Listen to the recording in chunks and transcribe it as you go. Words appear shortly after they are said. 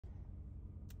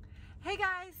Hey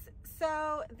guys,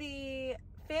 so the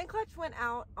fan clutch went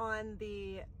out on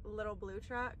the little blue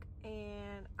truck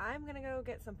and I'm gonna go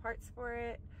get some parts for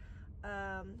it.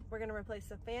 We're gonna replace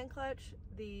the fan clutch,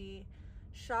 the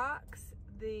shocks,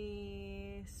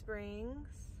 the springs.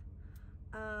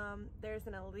 There's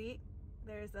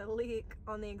a leak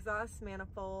on the exhaust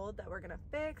manifold that we're gonna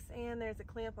fix, and there's a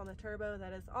clamp on the turbo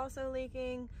that is also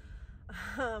leaking.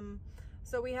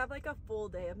 So we have like a full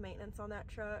day of maintenance on that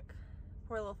truck.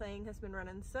 Poor little thing has been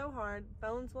running so hard.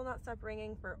 Phones will not stop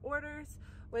ringing for orders,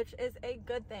 which is a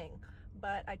good thing.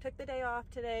 But I took the day off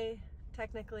today,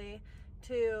 technically,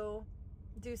 to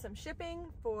do some shipping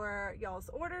for y'all's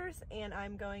orders, and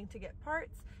I'm going to get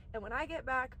parts. And when I get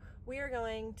back, we are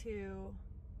going to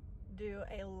do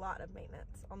a lot of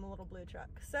maintenance on the little blue truck.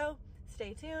 So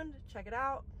stay tuned, check it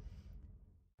out.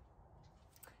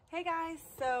 Hey guys,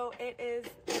 so it is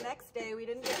the next day. We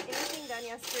didn't get anything done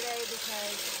yesterday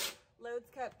because loads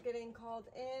kept getting called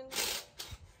in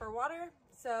for water.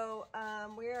 So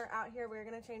we are out here. We're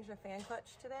gonna change the fan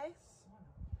clutch today.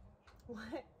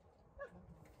 What?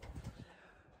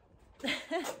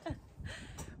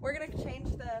 We're gonna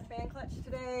change the fan clutch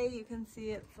today. You can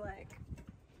see it's like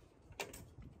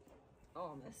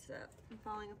all messed up and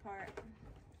falling apart.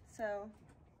 So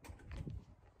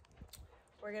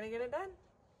we're gonna get it done.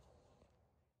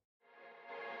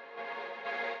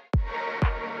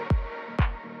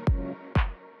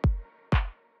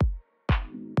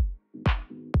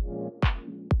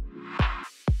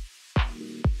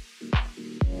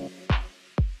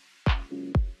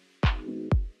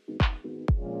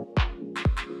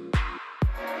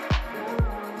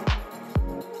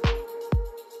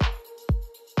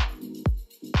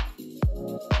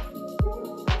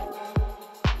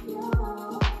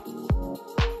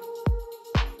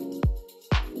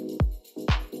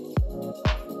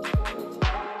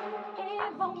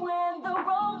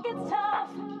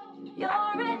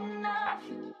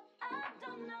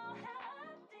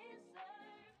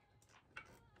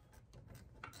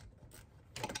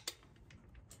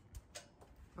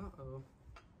 Uh-oh.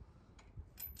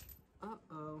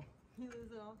 Uh-oh. You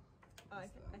lose it all. Oh, I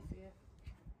see it.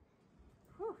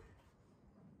 Whew.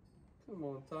 Come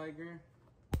on, Tiger.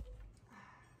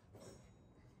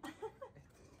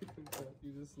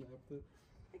 You just snapped it.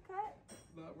 It cut?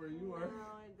 Not where you are. No,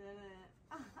 I didn't.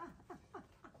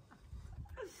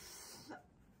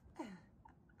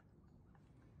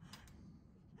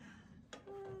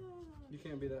 You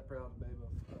can't be that proud, babe,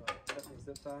 of cutting a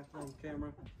zip tie on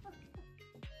camera.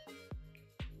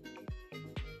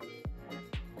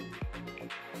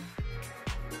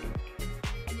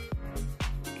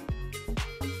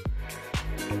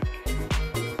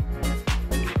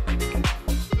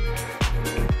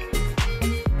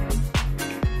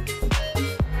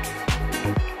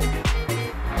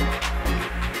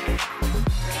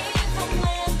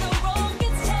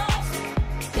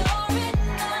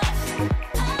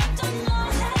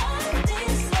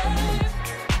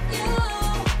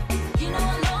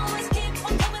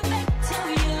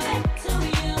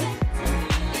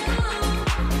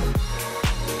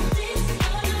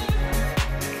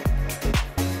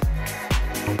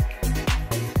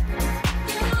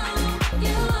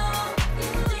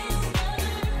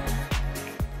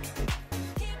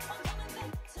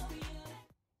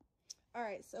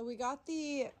 So we got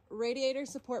the radiator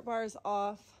support bars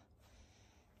off,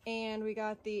 and we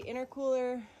got the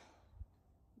intercooler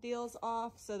deals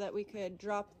off so that we could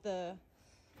drop the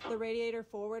radiator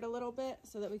forward a little bit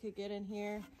so that we could get in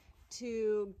here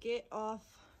to get off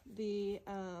the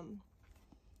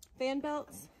fan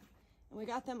belts. And we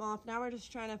got them off. Now we're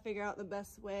just trying to figure out the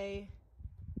best way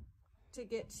to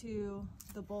get to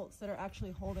the bolts that are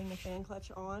actually holding the fan clutch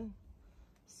on.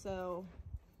 So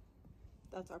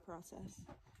that's our process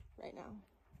right now.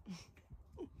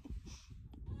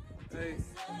 Hey.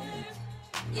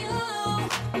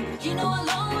 You know I'll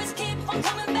always keep on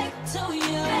coming back to you,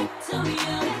 back to you,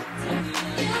 back to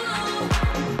you.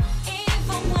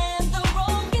 Even when the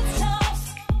road gets tough,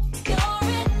 you're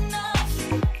enough.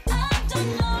 I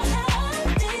don't know how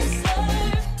I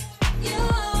deserve you.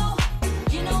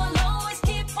 You know I'll always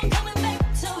keep on coming back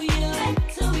to you, back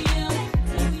to you, back to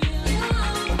you.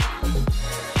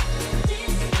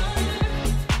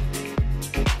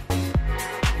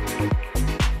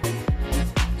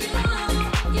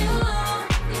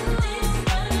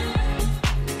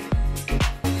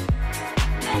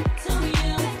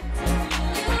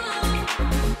 You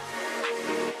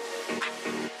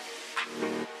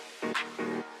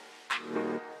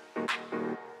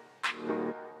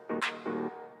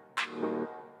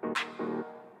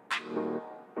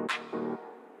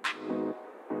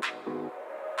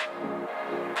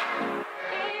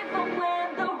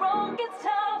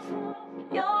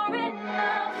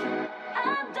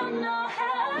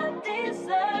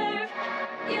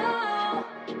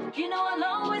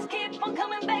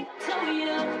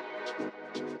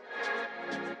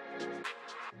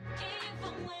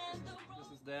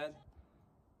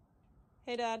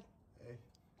Hey, Dad.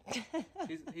 Hey.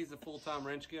 He's a full-time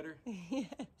wrench getter. Yes.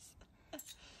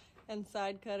 And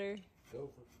side cutter.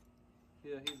 Gopher.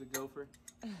 Yeah, he's a gopher.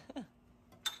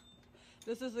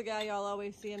 This is the guy y'all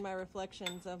always see in my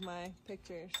reflections of my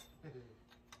pictures.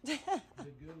 He's a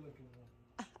good-looking one.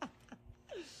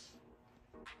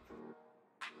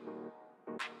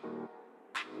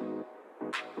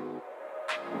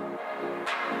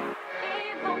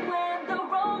 Even when the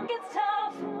road gets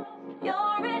tough,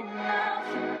 you're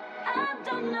enough. I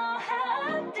don't know how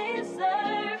I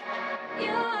deserve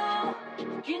you.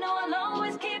 You know I'll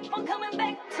always keep on coming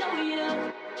back to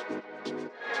you.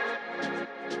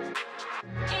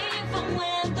 Even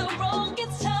when the road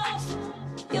gets tough,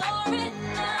 you're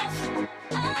enough.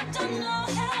 I don't know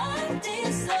how I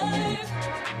deserve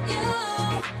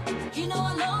you. You know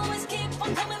I'll always keep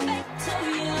on coming back to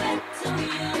you, back to you.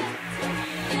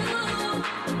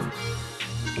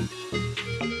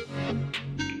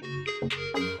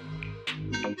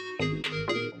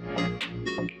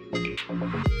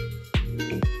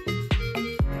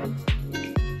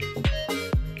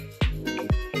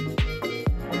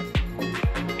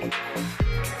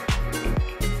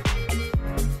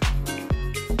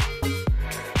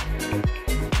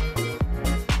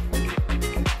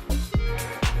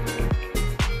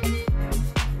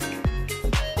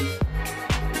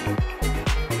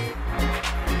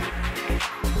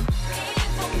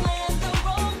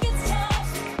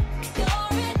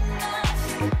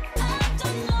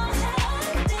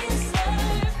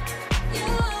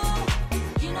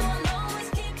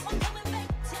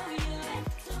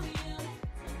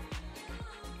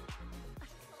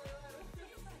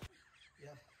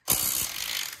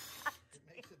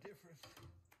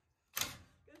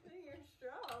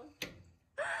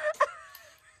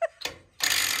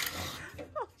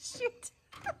 Shoot.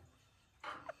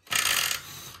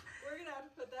 We're gonna have to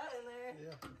put that in there.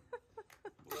 Yeah.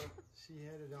 She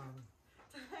had it on.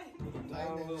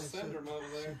 Down a little syndrome over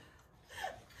there.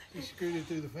 She screwed it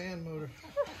through the fan motor.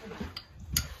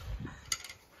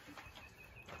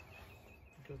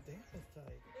 Go damn, that's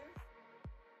tight.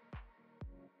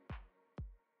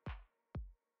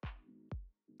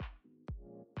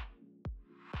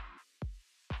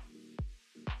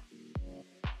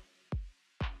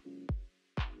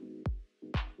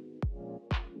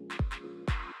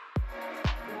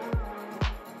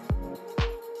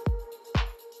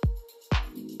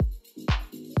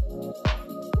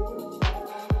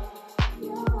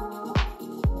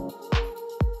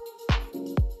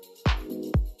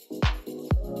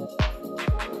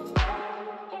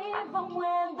 Even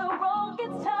when the road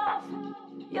gets tough,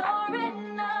 you're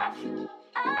enough.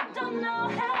 I don't know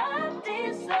how I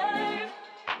deserve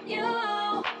you.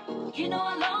 You know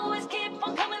I'll always keep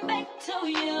on coming back to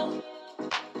you.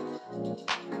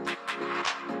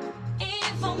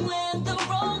 Even when the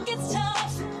road gets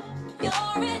tough,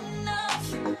 you're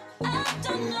enough. I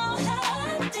don't know how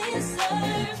I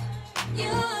deserve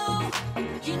you.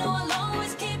 You know I'll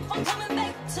always keep on coming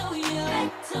back to you,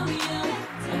 back to you, back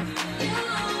to you.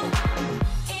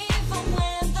 Even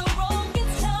when the road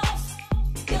gets tough,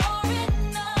 you're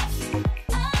enough.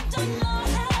 I don't know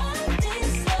how I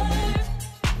deserve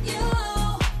you.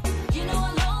 You know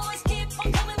I'll always keep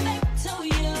on coming back to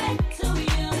you, back to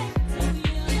you, back to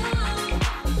you.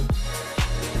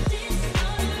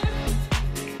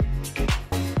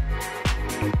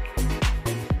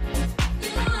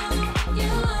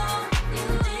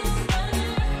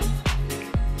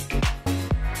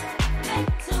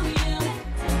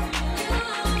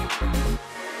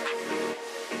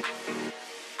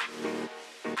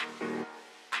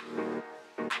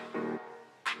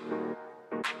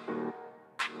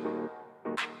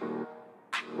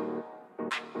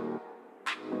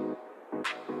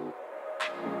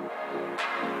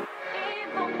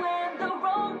 Even when the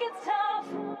road gets tough,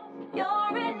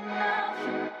 you're enough.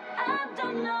 I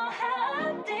don't know how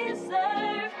I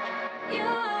deserve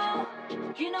you.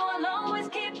 You know I'll always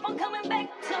keep on coming back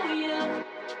to you.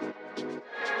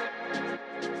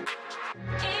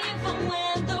 Even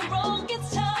when the road gets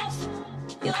tough,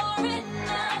 you're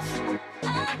enough.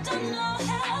 I don't know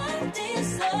how I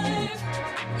deserve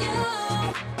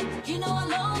you. You know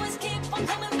I'll always keep on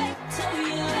coming back to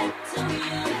you, back to you,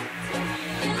 back to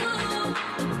you.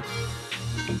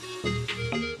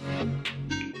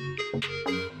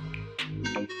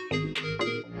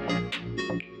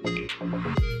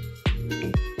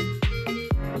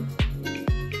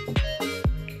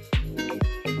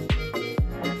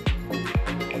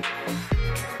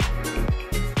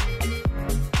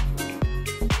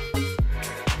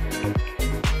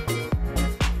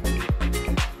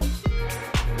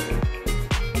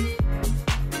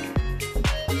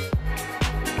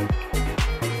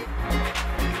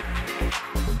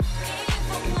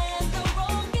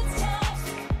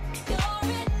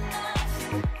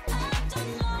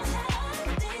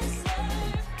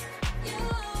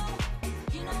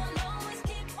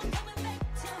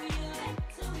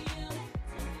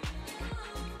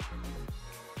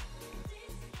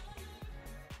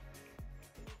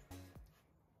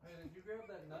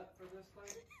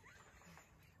 this thing?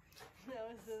 No,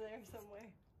 it's in there somewhere.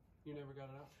 You never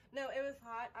got it out? No, it was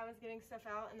hot. I was getting stuff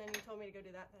out, and then you told me to go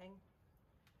do that thing.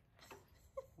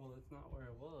 Well, it's not where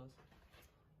it was.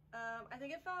 I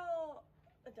think it fell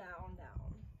down.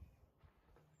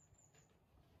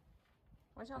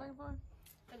 What y'all looking for?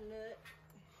 A nut.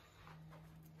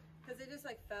 Because it just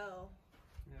like fell.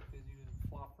 Yeah, because you just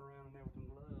flopped around in there with them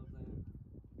gloves and...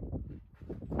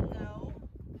 No.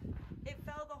 It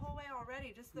fell the whole way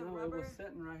already. Just the no, rubber. it was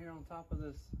sitting right here on top of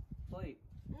this plate.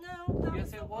 No, that Yes,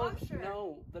 was the it was. washer.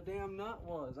 No, the damn nut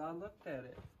was. I looked at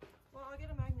it. Well, I'll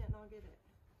get a magnet and I'll get it.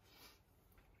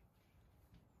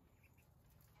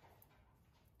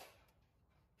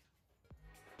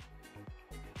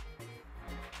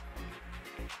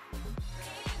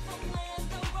 Even when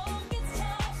the road gets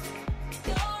tough,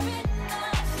 you're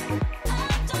enough. I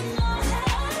don't know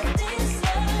how to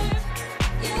deserve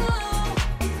you.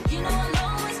 You know I'll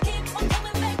always keep on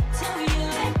coming back to you,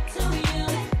 back to you.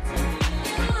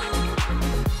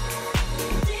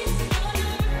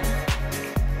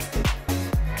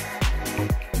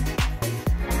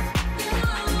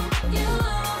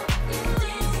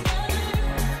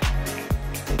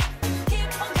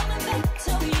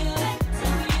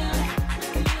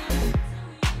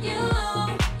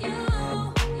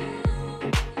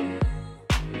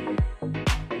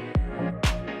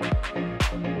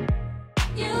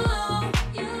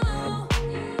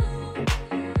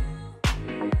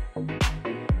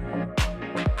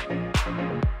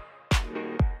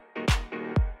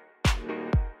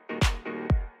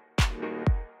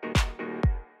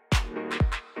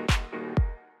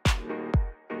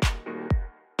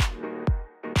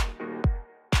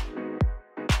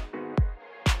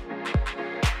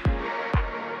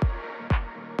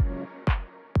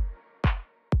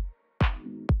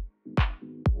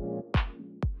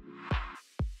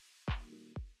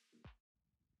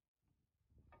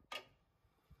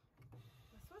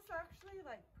 This was actually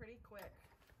like pretty quick.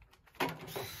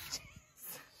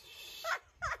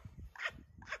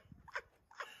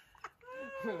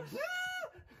 Did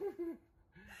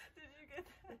you get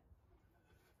that?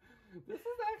 This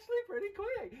is actually pretty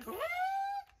quick. Come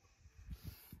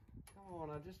on,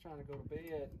 I'm just trying to go to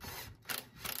bed.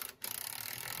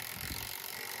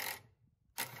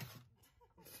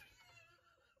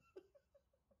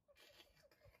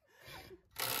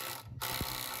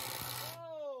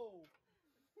 Oh!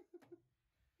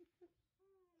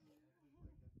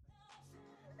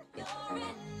 You're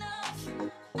enough.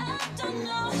 I don't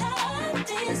know how I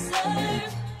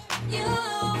deserve you.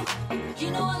 You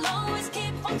know I'll always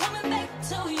keep on coming back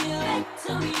to you, back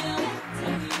to you.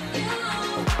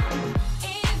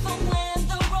 Even when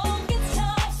the road gets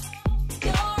tough,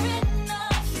 you're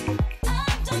enough. I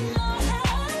don't know how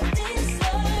I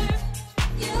deserve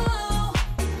you.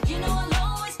 You know I'll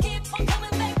always keep on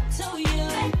coming back to you,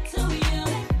 back to you.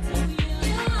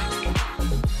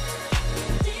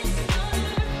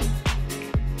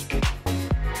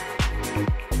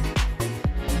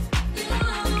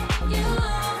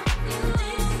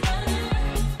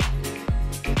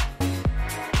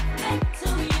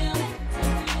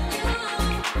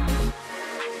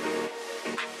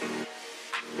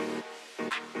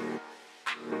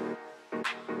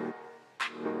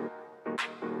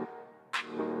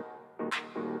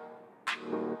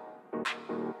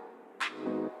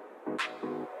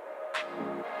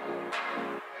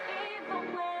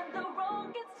 Even when the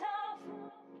road gets tough,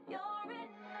 you're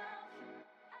enough.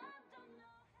 I don't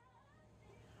know.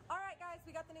 Alright guys,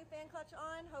 we got the new fan clutch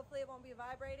on. Hopefully it won't be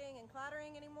vibrating and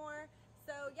clattering anymore.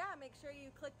 So yeah, make sure you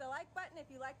click the like button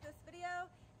if you like this video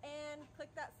and click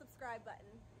that subscribe button.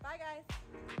 Bye guys.